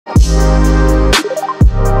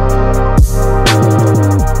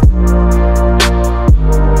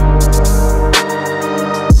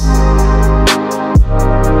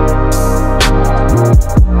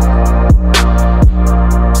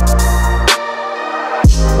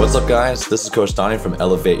What's up guys, this is Coach Donny from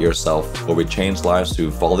Elevate Yourself, where we change lives through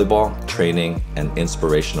volleyball, training, and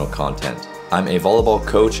inspirational content. I'm a volleyball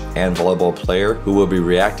coach and volleyball player who will be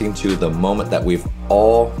reacting to the moment that we've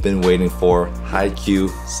all been waiting for, Haikyuu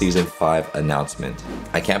Season 5 announcement.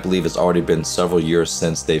 I can't believe it's already been several years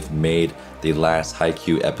since they've made the last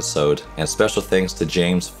Haikyuu episode, and special thanks to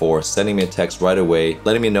James for sending me a text right away,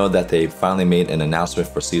 letting me know that they finally made an announcement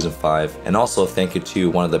for Season 5, and also thank you to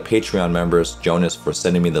one of the Patreon members, Jonas, for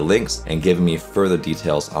sending me the links and giving me further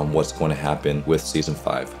details on what's going to happen with Season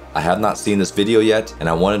 5. I have not seen this video yet, and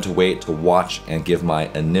I wanted to wait to watch and give my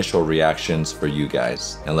initial reactions for you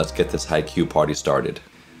guys. And let's get this Haikyuu party started.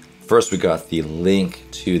 First, we got the link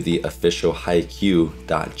to the official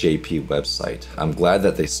haikyu.jp website. I'm glad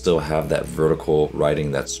that they still have that vertical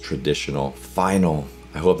writing that's traditional. Final.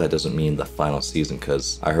 I hope that doesn't mean the final season,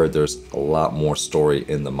 because I heard there's a lot more story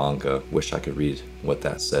in the manga. Wish I could read what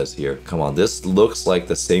that says here. Come on, this looks like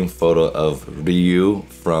the same photo of Ryu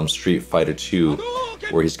from Street Fighter 2,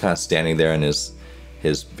 where he's kind of standing there and his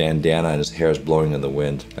bandana and his hair is blowing in the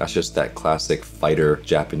wind. That's just that classic fighter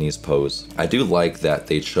Japanese pose. I do like that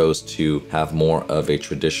they chose to have more of a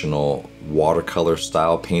traditional watercolor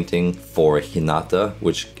style painting for Hinata,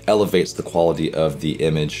 which elevates the quality of the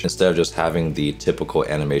image instead of just having the typical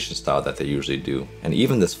animation style that they usually do. And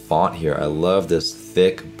even this font here, I love this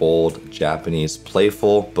thick, bold, Japanese,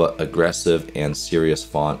 playful but aggressive and serious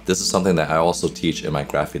font. This is something that I also teach in my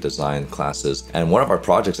graphic design classes, and one of our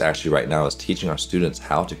projects actually right now is teaching our students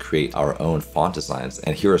how to create our own font designs,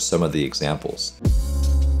 and here are some of the examples.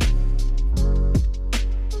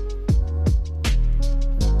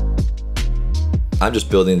 I'm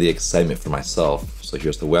just building the excitement for myself. So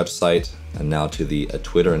here's the website, and now to the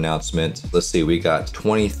Twitter announcement. Let's see, we got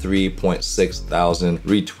 23.6 thousand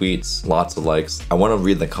retweets, lots of likes. I want to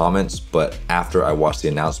read the comments, but after I watch the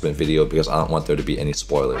announcement video, because I don't want there to be any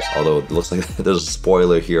spoilers. Although it looks like there's a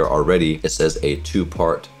spoiler here already. It says a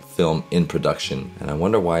 2-part film in production, and I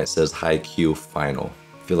wonder why it says Haikyuu Final.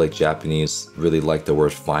 I feel like Japanese really like the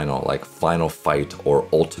word final, like final fight or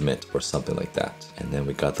ultimate or something like that. And then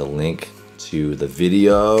we got the link to the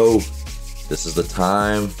video. This is the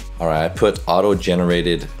time. All right, I put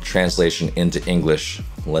auto-generated translation into English.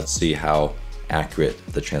 Let's see how accurate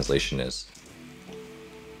the translation is.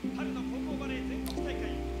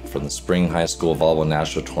 From the Spring High School Volleyball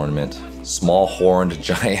National Tournament, small horned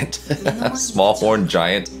giant. Small horned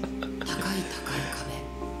giant.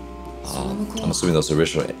 I'm assuming those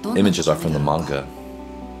original images are from the manga.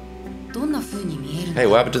 Hey,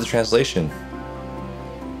 what happened to the translation?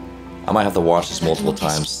 I might have to watch this multiple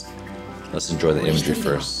times. Let's enjoy the imagery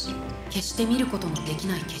first. Oh,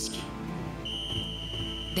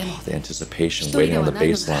 the anticipation waiting on the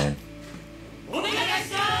baseline.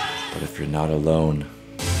 But if you're not alone,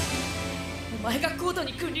 if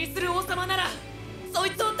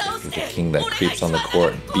you're the king that creeps on the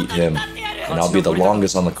court, beat him, and I'll be the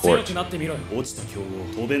longest on the court.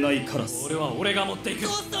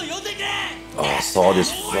 Oh, I saw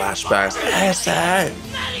these flashbacks.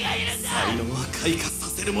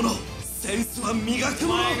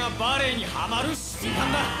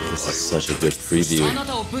 This is such a good preview.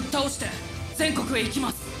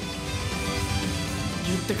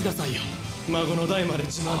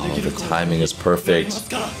 Oh, the timing is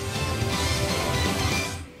perfect.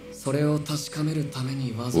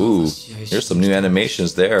 Ooh, here's some new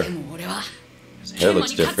animations there. His hair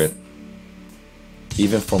looks different.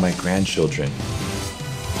 Even for my grandchildren.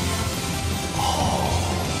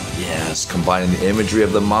 Oh, yes, combining the imagery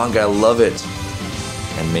of the manga, I love it.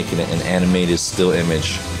 And making it an animated still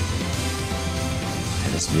image.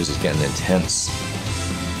 And this music's getting intense.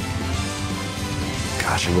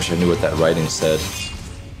 Gosh, I wish I knew what that writing said.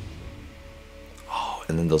 Oh,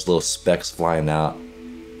 and then those little specks flying out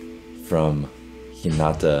from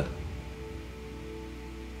Hinata.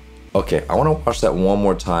 Okay, I want to watch that one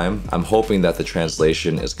more time. I'm hoping that the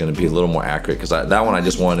translation is going to be a little more accurate, because that one I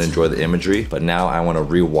just wanted to enjoy the imagery, but now I want to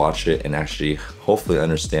rewatch it and actually hopefully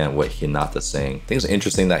understand what Hinata's saying. I think it's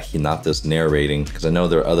interesting that Hinata's narrating, because I know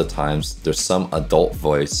there are other times there's some adult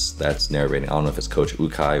voice that's narrating. I don't know if it's Coach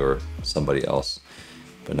Ukai or somebody else,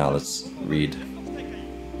 but now let's read.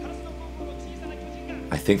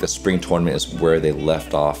 I think the spring tournament is where they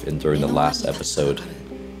left off during the last episode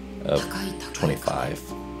of 25.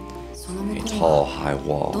 A tall, high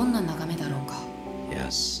wall.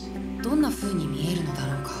 Yes.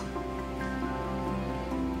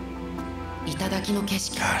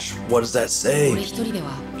 Gosh, what does that say?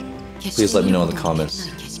 Please let me know in the comments.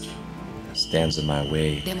 That stands in my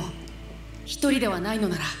way.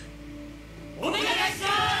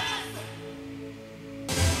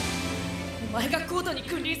 Let's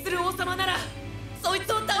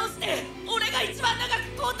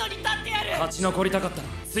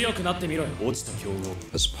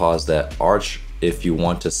pause that. Arch, if you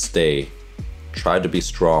want to stay, try to be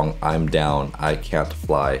strong. I'm down. I can't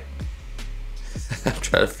fly. I'm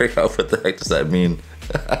trying to figure out what the heck does that mean.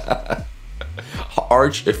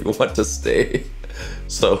 Arch if you want to stay.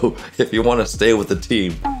 So if you want to stay with the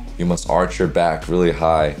team, you must arch your back really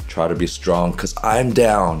high. Try to be strong because I'm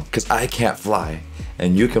down, because I can't fly.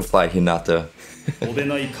 And you can fly, Hinata.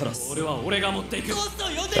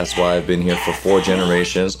 That's why I've been here for 4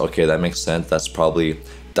 generations. Okay, that makes sense. That's probably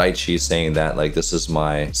Daichi saying that, like, this is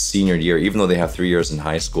my senior year. Even though they have 3 years in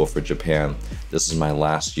high school for Japan, this is my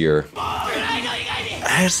last year.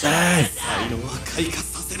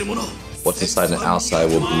 What's inside and outside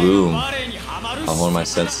will bloom. I'll hone my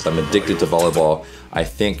senses. I'm addicted to volleyball. I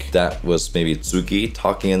think that was maybe Tsuki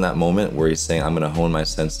talking in that moment where he's saying, I'm gonna hone my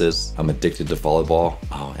senses. I'm addicted to volleyball.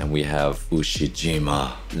 Oh, and we have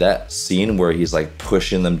Ushijima. That scene where he's like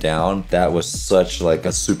pushing them down, that was such like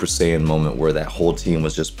a Super Saiyan moment where that whole team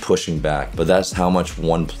was just pushing back. But that's how much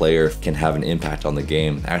one player can have an impact on the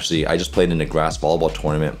game. Actually, I just played in a grass volleyball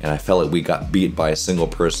tournament and I felt like we got beat by a single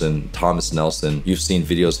person, Thomas Nelson. You've seen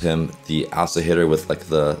videos of him, the outside hitter with like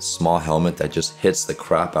the small helmet that just hits the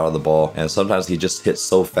crap out of the ball. And sometimes he just hits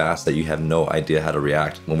so fast that you have no idea how to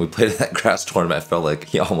react. When we played in that grass tournament, I felt like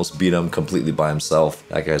he almost beat him completely by himself.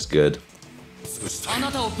 That guy's good.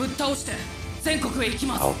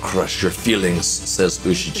 I'll crush your feelings, says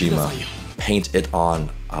Ushijima. Paint it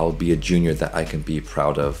on. I'll be a junior that I can be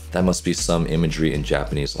proud of. That must be some imagery in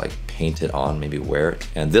Japanese, like paint it on, maybe wear it.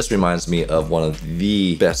 And this reminds me of one of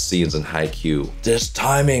the best scenes in Haikyuu. This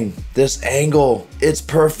timing, this angle, it's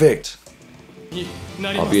perfect.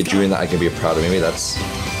 I'll be a junior that I can be proud of. Maybe that's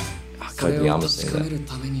Kageyama saying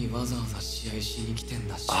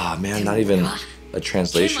that. Ah, man, not even a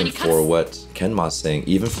translation for what Kenma's saying.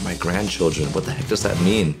 Even for my grandchildren, what the heck does that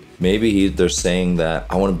mean? Maybe they're saying that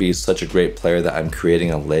I want to be such a great player that I'm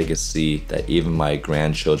creating a legacy that even my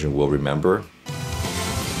grandchildren will remember.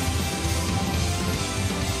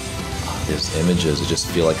 These images, I just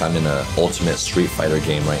feel like I'm in an Ultimate Street Fighter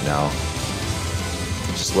game right now.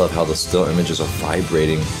 I just love how the still images are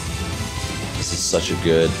vibrating. This is such a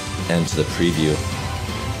good end to the preview.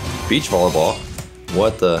 Beach volleyball.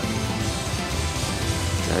 What the?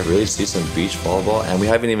 Did I really see some beach volleyball? And we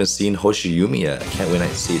haven't even seen Hoshiyumi yet. I can't wait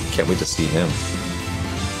to see him.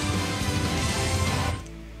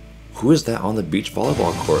 Who is that on the beach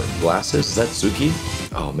volleyball court? Glasses? Is that Tsuki?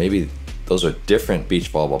 Oh, maybe those are different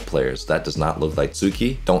beach volleyball players. That does not look like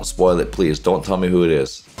Tsuki. Don't spoil it, please. Don't tell me who it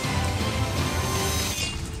is.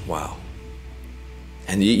 Wow.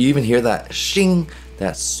 And you even hear that shing,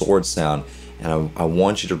 that sword sound. And I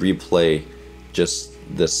want you to replay just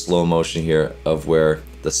this slow motion here of where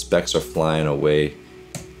the specks are flying away.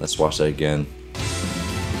 Let's watch that again.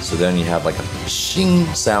 So then you have like a shing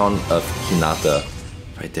sound of Hinata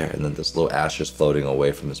right there. And then this little ashes floating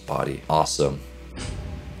away from his body. Awesome.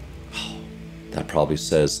 Oh, that probably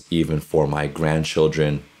says even for my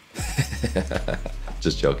grandchildren.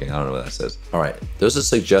 Just joking, I don't know what that says. All right, there's a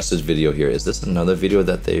suggested video here. Is this another video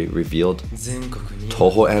that they revealed?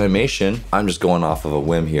 Toho Animation. I'm just going off of a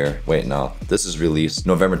whim here. Wait, no, this is released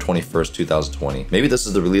November 21st, 2020. Maybe this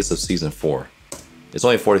is the release of season 4. It's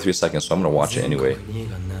only 43 seconds, so I'm gonna watch it anyway.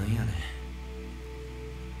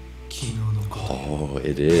 Oh,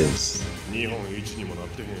 it is. Wait,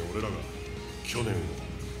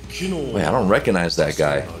 I don't recognize that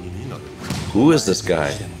guy. Who is this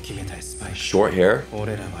guy? Short hair?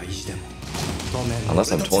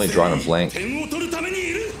 Unless I'm totally drawing a blank.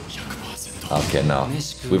 Okay, no.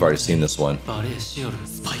 We've already seen this one.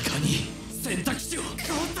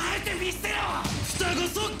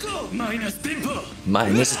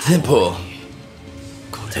 Minus tempo.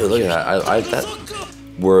 Dude, look at that.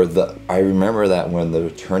 I remember that when they're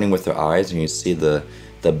turning with their eyes and you see the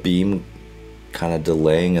beam kind of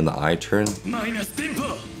delaying in the eye turn. Right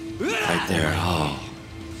there. Oh.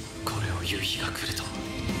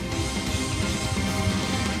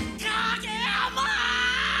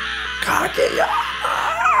 Kageyama!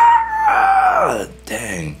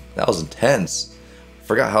 Dang, that was intense.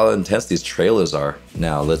 Forgot how intense these trailers are.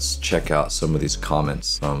 Now let's check out some of these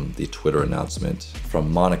comments from the Twitter announcement.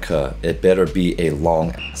 From Monica, it better be a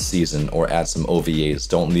long season or add some OVAs.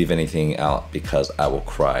 Don't leave anything out because I will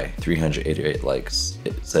cry. 388 likes.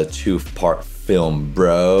 It's a 2-part film,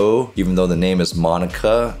 bro. Even though the name is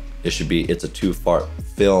Monica, it should be it's a 2-part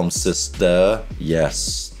film, sister.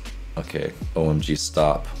 Yes. Okay, OMG,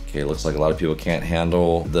 stop. Okay, looks like a lot of people can't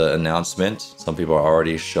handle the announcement. Some people are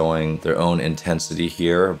already showing their own intensity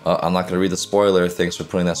here. I'm not gonna read the spoiler. Thanks for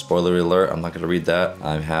putting that spoiler alert. I'm not gonna read that.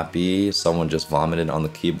 I'm happy. Someone just vomited on the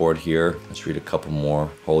keyboard here. Let's read a couple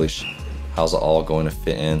more. Holy shit. How's it all going to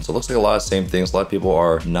fit in? So it looks like a lot of same things. A lot of people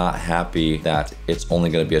are not happy that it's only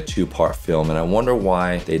going to be a 2-part film, and I wonder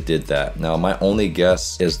why they did that. Now, my only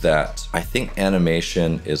guess is that I think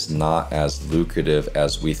animation is not as lucrative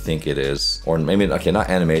as we think it is. Or maybe, okay, not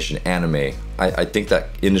animation, anime. I think that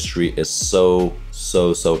industry is so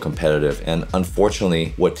competitive, and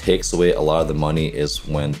unfortunately what takes away a lot of the money is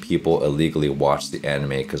when people illegally watch the anime,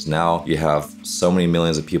 because now you have so many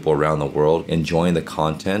millions of people around the world enjoying the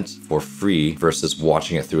content for free versus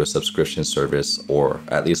watching it through a subscription service, or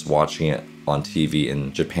at least watching it on TV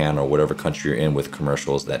in Japan or whatever country you're in with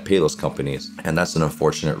commercials that pay those companies. And that's an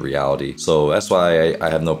unfortunate reality. So that's why I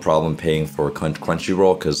have no problem paying for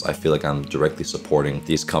Crunchyroll, because I feel like I'm directly supporting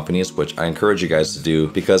these companies, which I encourage you guys to do,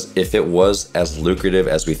 because if it was as lucrative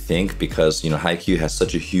as we think, because, you know, Haikyuu has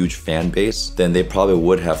such a huge fan base, then they probably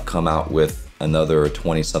would have come out with another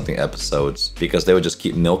 20 something episodes, because they would just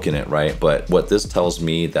keep milking it, right? But what this tells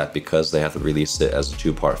me, that because they have to release it as a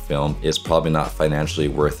 2-part film, it's probably not financially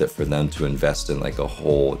worth it for them to invest in like a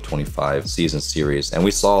whole 25 season series. And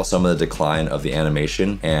we saw some of the decline of the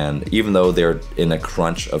animation, and even though they're in a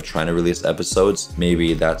crunch of trying to release episodes,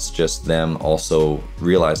 maybe that's just them also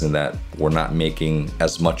realizing that we're not making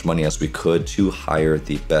as much money as we could to hire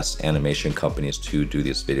the best animation companies to do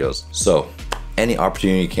these videos. So any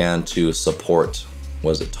opportunity you can to support,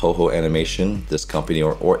 was it Toho Animation, this company,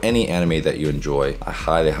 or any anime that you enjoy, I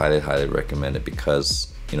highly recommend it, because,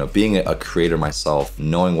 you know, being a creator myself,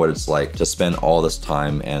 knowing what it's like to spend all this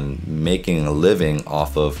time and making a living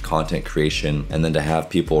off of content creation, and then to have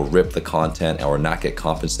people rip the content or not get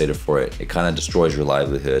compensated for it, it kind of destroys your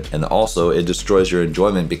livelihood. And also it destroys your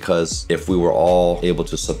enjoyment, because if we were all able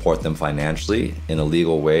to support them financially in a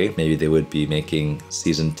legal way, maybe they would be making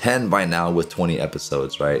season 10 by now with 20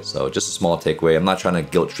 episodes, right? So just a small takeaway. I'm not trying to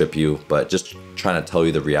guilt trip you, but just trying to tell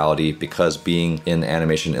you the reality, because being in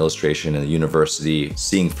animation illustration in the university,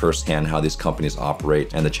 seeing firsthand how these companies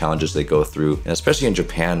operate and the challenges they go through, and especially in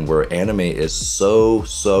Japan, where anime is so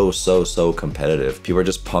competitive. People are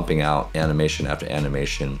just pumping out animation after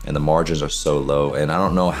animation, and the margins are so low. And I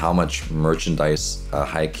don't know how much merchandise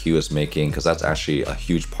Haikyuu is making, because that's actually a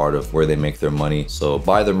huge part of where they make their money. So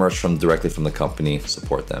buy their merch directly from the company,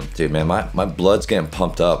 support them. Dude, man, my blood's getting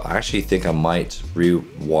pumped up. I actually think I might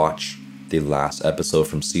re-watch the last episode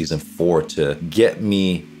from season 4 to get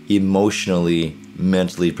me emotionally,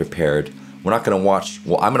 mentally prepared. We're not gonna watch,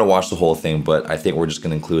 well, I'm gonna watch the whole thing, but I think we're just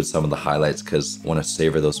gonna include some of the highlights, because I wanna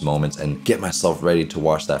savor those moments and get myself ready to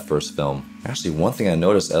watch that first film. Actually, one thing I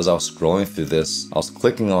noticed as I was scrolling through this, I was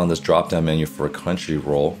clicking on this drop-down menu for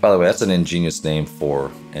Crunchyroll. By the way, that's an ingenious name for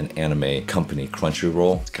an anime company,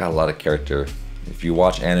 Crunchyroll. It's got a lot of character. If you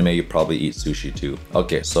watch anime, you probably eat sushi too.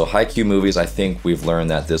 Okay, so Haikyuu movies, I think we've learned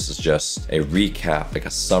that this is just a recap, like a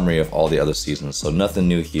summary of all the other seasons, so nothing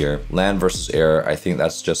new here. Land vs. Air, I think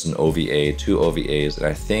that's just an OVA, 2 OVAs, and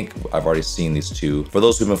I think I've already seen these 2. For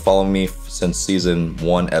those who've been following me since season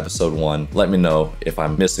 1, episode 1, let me know if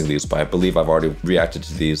I'm missing these, but I believe I've already reacted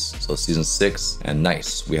to these. So season 6, and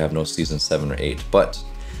nice, we have no season 7 or 8, but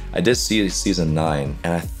I did see season 9,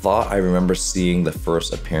 and I thought I remember seeing the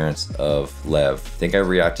first appearance of Lev. I think I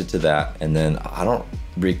reacted to that, and then I don't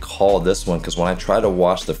recall this one, because when I tried to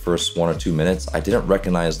watch the first 1 or 2 minutes, I didn't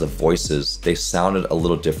recognize the voices. They sounded a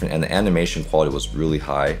little different, and the animation quality was really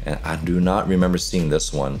high, and I do not remember seeing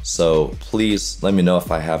this one. So please let me know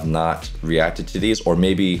if I have not reacted to these, or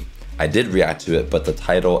maybe I did react to it, but the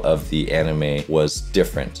title of the anime was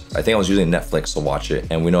different. I think I was using Netflix to watch it,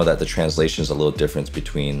 and we know that the translation is a little different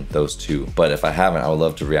between those 2. But if I haven't, I would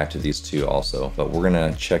love to react to these 2 also. But we're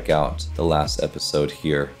gonna check out the last episode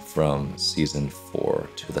here from season 4.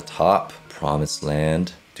 To the Top, Promised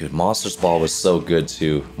Land. Dude, Monsters Ball was so good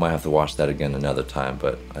too. Might have to watch that again another time,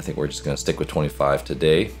 but I think we're just gonna stick with 25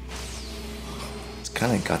 today.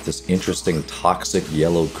 Kind of got this interesting toxic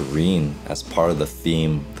yellow green as part of the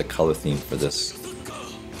theme, the color theme for this.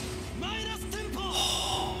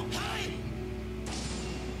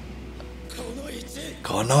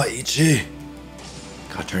 Konoichi.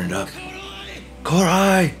 Gotta turn it up.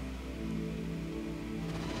 Korai.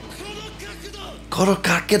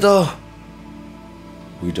 Korokakedo.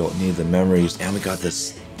 We don't need the memories, and we got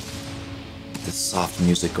this soft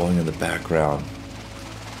music going in the background.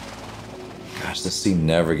 Gosh, this scene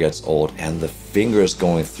never gets old, and the fingers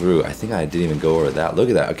going through. I think I didn't even go over that. Look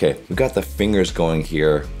at that. Okay, we got the fingers going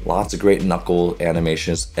here. Lots of great knuckle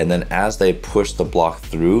animations. And then as they push the block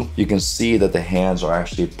through, you can see that the hands are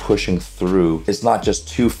actually pushing through. It's not just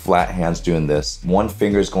two flat hands doing this. One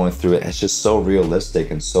finger is going through it. It's just so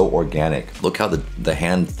realistic and so organic. Look how the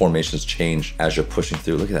hand formations change as you're pushing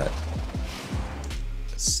through. Look at that.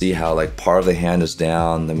 See how like part of the hand is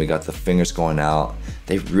down, then we got the fingers going out.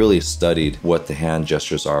 They've really studied what the hand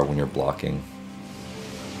gestures are when you're blocking.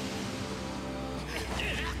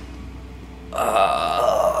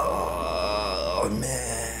 Oh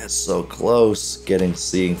man, it's so close.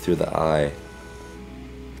 Seeing through the eye.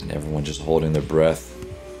 And everyone just holding their breath.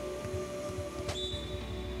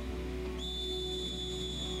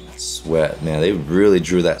 Sweat, man, they really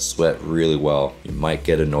drew that sweat really well. You might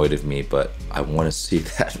get annoyed of me, but I want to see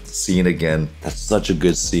that scene again. That's such a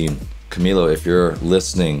good scene. Camilo, if you're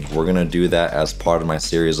listening, we're gonna do that as part of my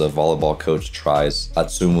series of volleyball coach tries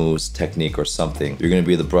Atsumu's technique or something. You're gonna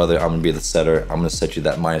be the brother, I'm gonna be the setter. I'm gonna set you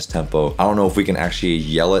that minus tempo. I don't know if we can actually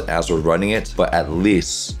yell it as we're running it, but at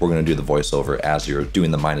least we're gonna do the voiceover as you're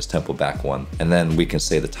doing the minus tempo back one. And then we can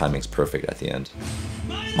say the timing's perfect at the end.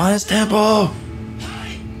 Minus tempo!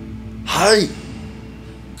 Hai!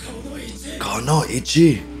 Kono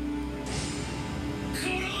ichi!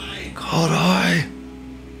 Korai!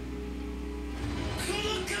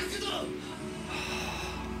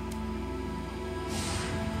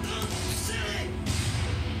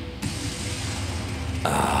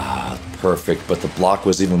 Perfect, but the block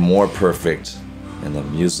was even more perfect. And the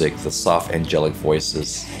music, the soft angelic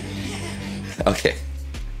voices. Okay.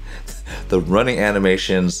 The running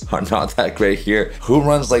animations are not that great here. Who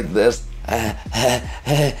runs like this? And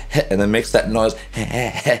then makes that noise.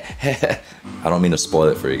 I don't mean to spoil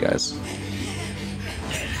it for you guys.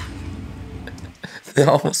 They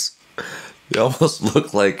almost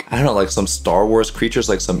look like, I don't know, like some Star Wars creatures,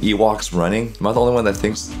 like some Ewoks running. Am I the only one that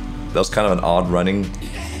thinks that was kind of an odd running?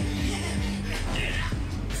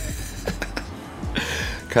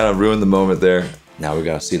 Kind of ruined the moment there. Now we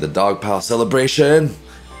gotta see the dog pile celebration.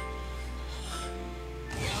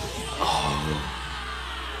 Oh.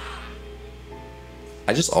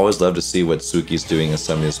 I just always love to see what Tsuki's doing in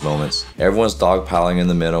some of these moments. Everyone's dog piling in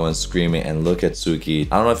the middle and screaming, and look at Tsuki.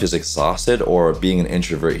 I don't know if he's exhausted or being an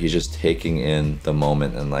introvert, he's just taking in the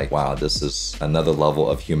moment and like, wow, this is another level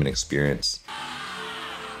of human experience.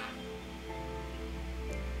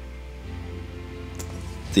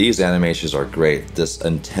 These animations are great, this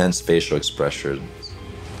intense facial expression.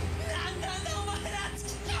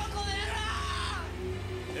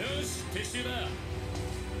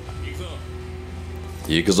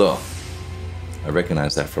 Ikuzo. I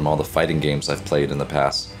recognize that from all the fighting games I've played in the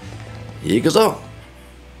past. Ikuzo.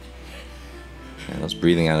 And those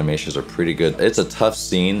breathing animations are pretty good. It's a tough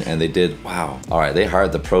scene and they did, wow. Alright, they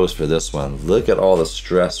hired the pros for this one. Look at all the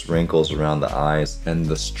stress wrinkles around the eyes and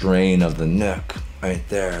the strain of the neck. Right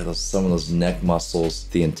there, some of those neck muscles,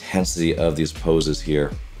 the intensity of these poses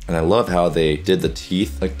here. And I love how they did the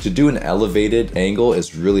teeth. Like, to do an elevated angle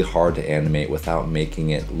is really hard to animate without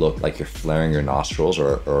making it look like you're flaring your nostrils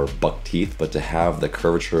or buck teeth. But to have the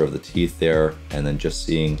curvature of the teeth there and then just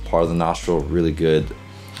seeing part of the nostril, really good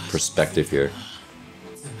perspective here.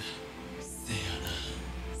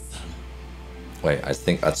 Wait, I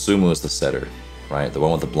think Atsumu is the setter, right? The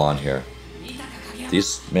one with the blonde hair.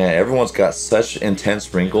 These, man, everyone's got such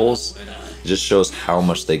intense wrinkles. It just shows how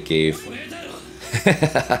much they gave.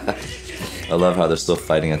 I love how they're still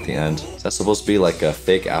fighting at the end. Is that supposed to be like a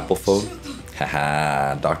fake Apple phone?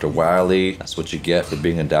 Haha, Dr. Wily, that's what you get for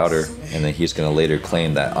being a doubter. And then he's gonna later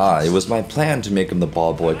claim that, it was my plan to make him the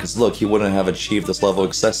ball boy, because look, he wouldn't have achieved this level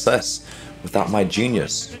of success without my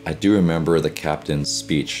genius. I do remember the captain's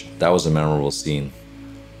speech. That was a memorable scene.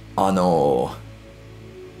 Oh no.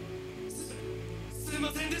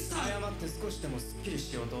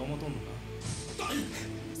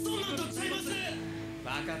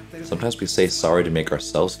 Sometimes we say sorry to make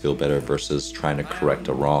ourselves feel better versus trying to correct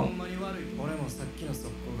a wrong.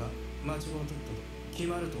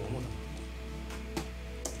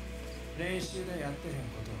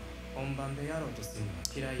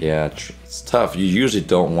 Yeah, it's tough. You usually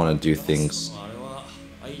don't want to do things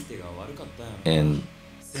in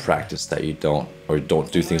practice that you don't, or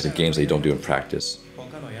don't do things in games that you don't do in practice.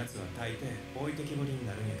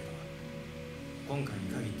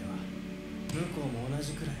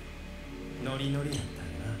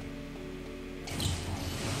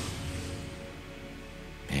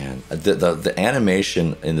 Man, the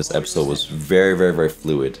animation in this episode was very, very, very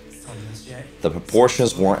fluid. The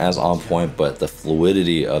proportions weren't as on point, but the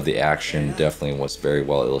fluidity of the action definitely was very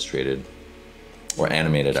well illustrated. Or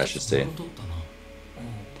animated, I should say.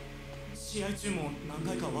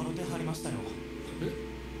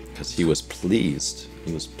 Because he was pleased.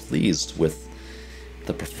 He was pleased with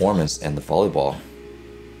the performance and the volleyball.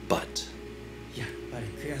 But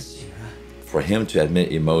for him to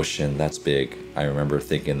admit emotion, that's big. I remember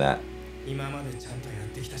thinking that.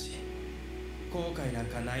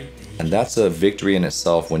 And that's a victory in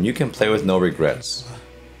itself when you can play with no regrets.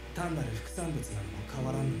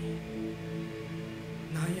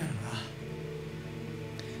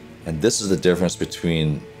 And this is the difference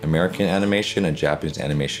between American animation and Japanese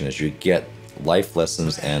animation, is you get life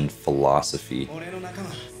lessons and philosophy.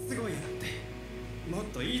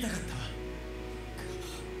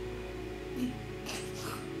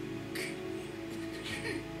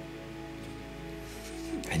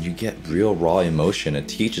 And you get real raw emotion. It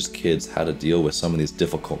teaches kids how to deal with some of these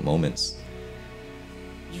difficult moments.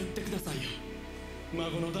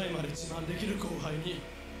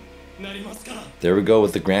 There we go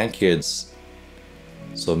with the grandkids.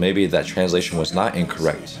 So maybe that translation was not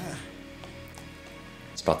incorrect.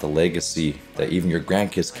 It's about the legacy that even your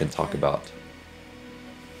grandkids can talk about.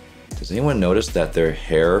 Does anyone notice that their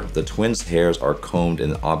hair, the twins' hairs, are combed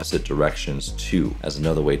in opposite directions too, as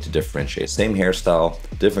another way to differentiate? Same hairstyle,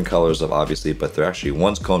 different colors of obviously, but they're actually,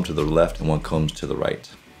 one's combed to the left and one combs to the right.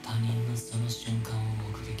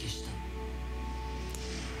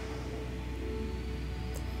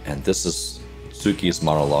 And this is Tsuki's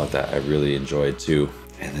monologue that I really enjoyed too.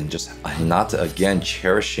 And then just Hinata again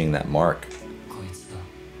cherishing that mark.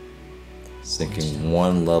 Sinking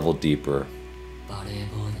one level deeper.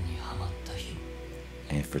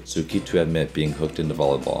 And for Tsuki to admit being hooked into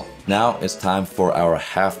volleyball. Now it's time for our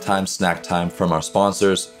halftime snack time from our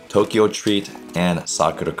sponsors, Tokyo Treat and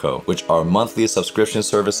Sakurako, which are monthly subscription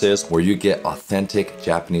services where you get authentic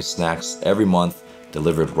Japanese snacks every month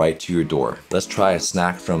delivered right to your door. Let's try a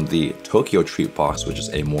snack from the Tokyo Treat box, which is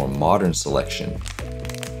a more modern selection.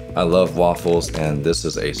 I love waffles, and this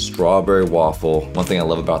is a strawberry waffle. One thing I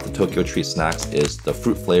love about the Tokyo Treat snacks is the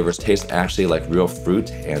fruit flavors taste actually like real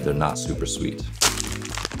fruit and they're not super sweet.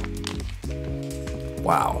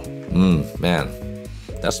 Wow, man,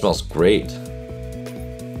 that smells great.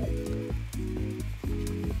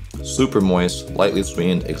 Super moist, lightly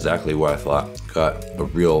sweetened, exactly what I thought. Got a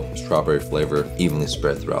real strawberry flavor evenly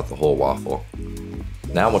spread throughout the whole waffle.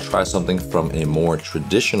 Now we'll try something from a more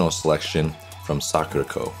traditional selection from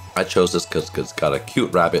Sakurako. I chose this because it's got a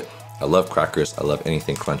cute rabbit. I love crackers, I love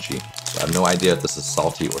anything crunchy. So I have no idea if this is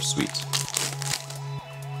salty or sweet.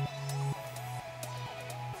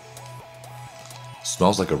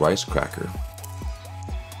 Smells like a rice cracker.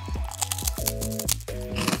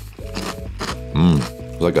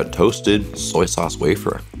 Like a toasted soy sauce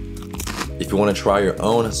wafer. If you want to try your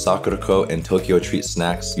own Sakurako and Tokyo Treat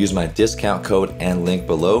snacks, use my discount code and link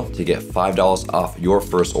below to get $5 off your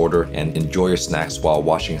first order and enjoy your snacks while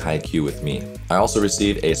watching Haikyuu with me. I also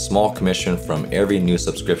receive a small commission from every new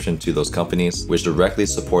subscription to those companies, which directly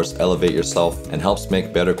supports Elevate Yourself and helps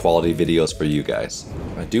make better quality videos for you guys.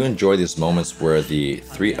 I do enjoy these moments where the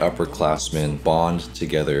three upperclassmen bond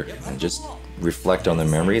together and just reflect on their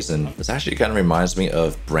memories, and this actually kind of reminds me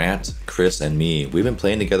of Brant, Chris, and me. We've been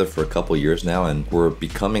playing together for a couple years now and we're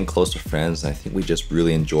becoming closer friends, and I think we just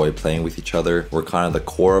really enjoy playing with each other. We're kind of the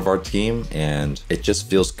core of our team and it just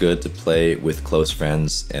feels good to play with close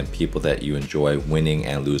friends and people that you enjoy winning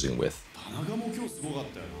and losing with.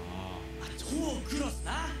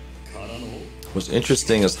 What's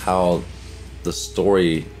interesting is how the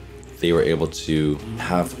story, they were able to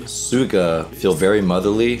have Suga feel very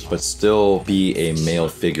motherly, but still be a male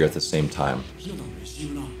figure at the same time.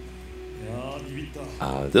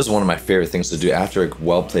 This is one of my favorite things to do. After a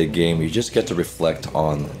well-played game, you just get to reflect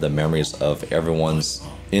on the memories of everyone's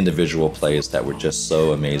individual plays that were just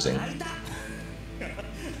so amazing.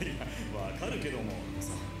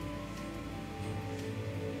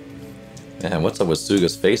 Man, what's up with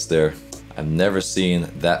Suga's face there? I've never seen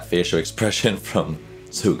that facial expression from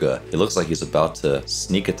Suga. It looks like he's about to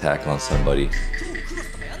sneak attack on somebody.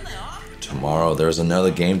 Tomorrow, there's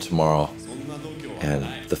another game tomorrow. And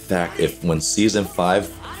the fact, if when season 5,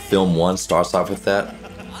 film 1 starts off with that,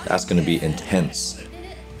 that's gonna be intense.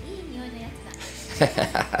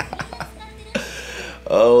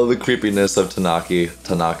 Oh, the creepiness of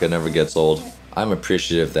Tanaka never gets old. I'm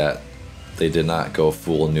appreciative that they did not go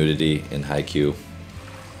full nudity in Haikyuu.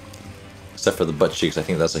 Except for the butt cheeks. I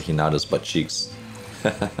think that's a Hinata's butt cheeks.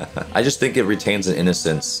 I just think it retains an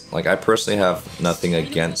innocence. Like, I personally have nothing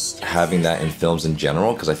against having that in films in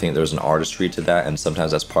general, because I think there's an artistry to that, and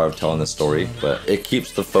sometimes that's part of telling the story, but it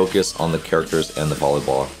keeps the focus on the characters and the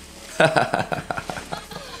volleyball.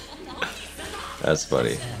 That's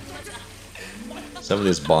funny. Some of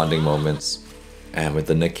these bonding moments. And with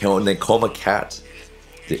the Nekoma cat,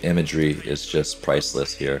 the imagery is just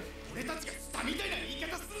priceless here.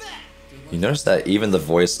 You notice that even the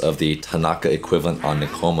voice of the Tanaka equivalent on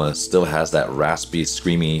Nekoma still has that raspy,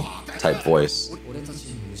 screamy type voice.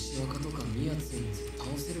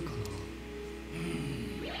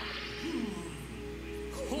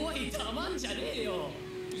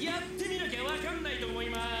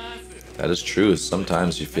 That is true.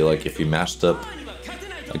 Sometimes you feel like if you matched up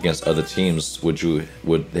against other teams,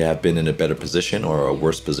 would they have been in a better position or a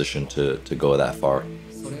worse position to go that far?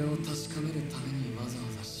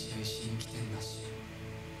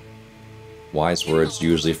 Wise words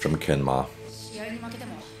usually from Kenma.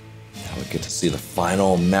 Now we get to see the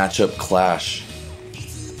final matchup clash.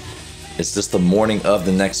 It's just the morning of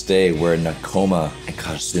the next day where Nekoma and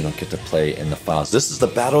Karasuno get to play in the finals. This is the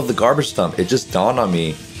battle of the garbage dump. It just dawned on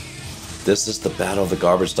me. This is the battle of the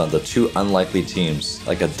garbage dump. The two unlikely teams.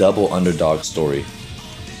 Like a double underdog story.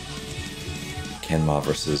 Kenma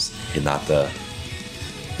versus Hinata.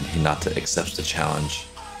 And Hinata accepts the challenge.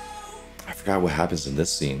 I forgot what happens in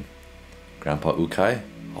this scene. Grandpa Ukai?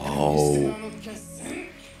 Oh.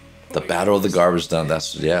 The battle of the garbage dump.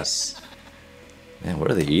 That's, yes. Man,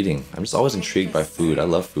 what are they eating? I'm just always intrigued by food. I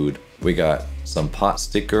love food. We got some pot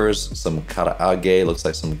stickers, some karaage, looks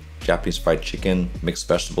like some Japanese fried chicken, mixed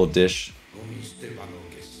vegetable dish.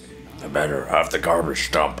 I better have the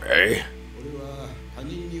garbage dump, eh?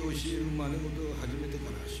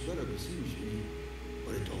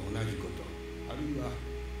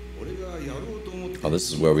 Oh,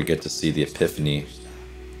 this is where we get to see the epiphany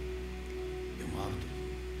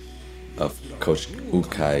of Coach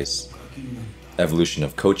Ukai's evolution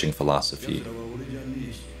of coaching philosophy.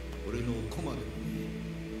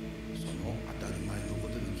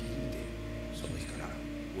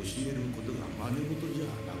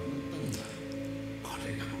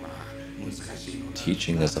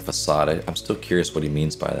 Teaching as a facade. I'm still curious what he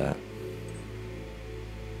means by that.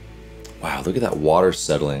 Wow, look at that water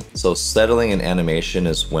settling. So settling in animation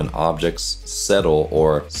is when objects settle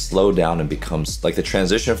or slow down and becomes like the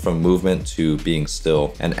transition from movement to being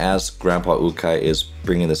still. And as Grandpa Ukai is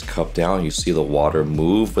bringing this cup down, you see the water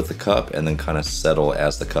move with the cup and then kind of settle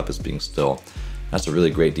as the cup is being still. That's a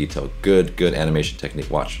really great detail. Good animation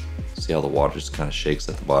technique. Watch. See how the water just kind of shakes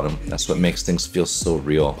at the bottom? That's what makes things feel so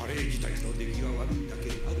real.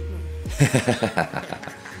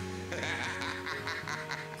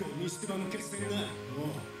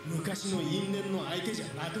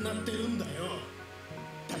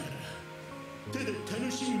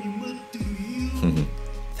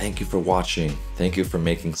 Thank you for watching. Thank you for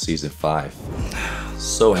making season 5.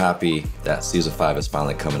 So happy that season 5 is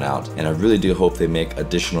finally coming out, and I really do hope they make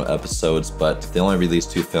additional episodes, but if they only release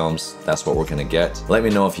 2 films, that's what we're gonna get. Let me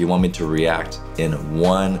know if you want me to react in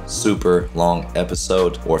one super long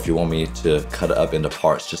episode, or if you want me to cut it up into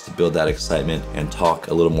parts just to build that excitement and talk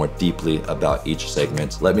a little more deeply about each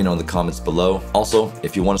segment. Let me know in the comments below. Also,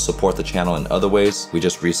 if you want to support the channel in other ways, we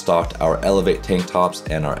just restocked our Elevate tank tops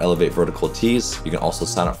and our Elevate vertical tees. You can also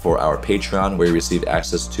sign up for our Patreon, where you receive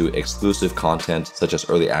access to exclusive content such as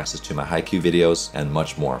early access to my Haikyuu videos and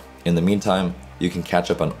much more. In the meantime, you can catch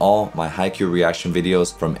up on all my Haikyuu reaction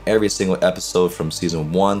videos from every single episode from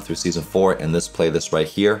season 1 through season 4 in this playlist right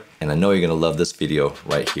here. And I know you're gonna love this video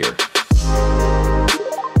right here.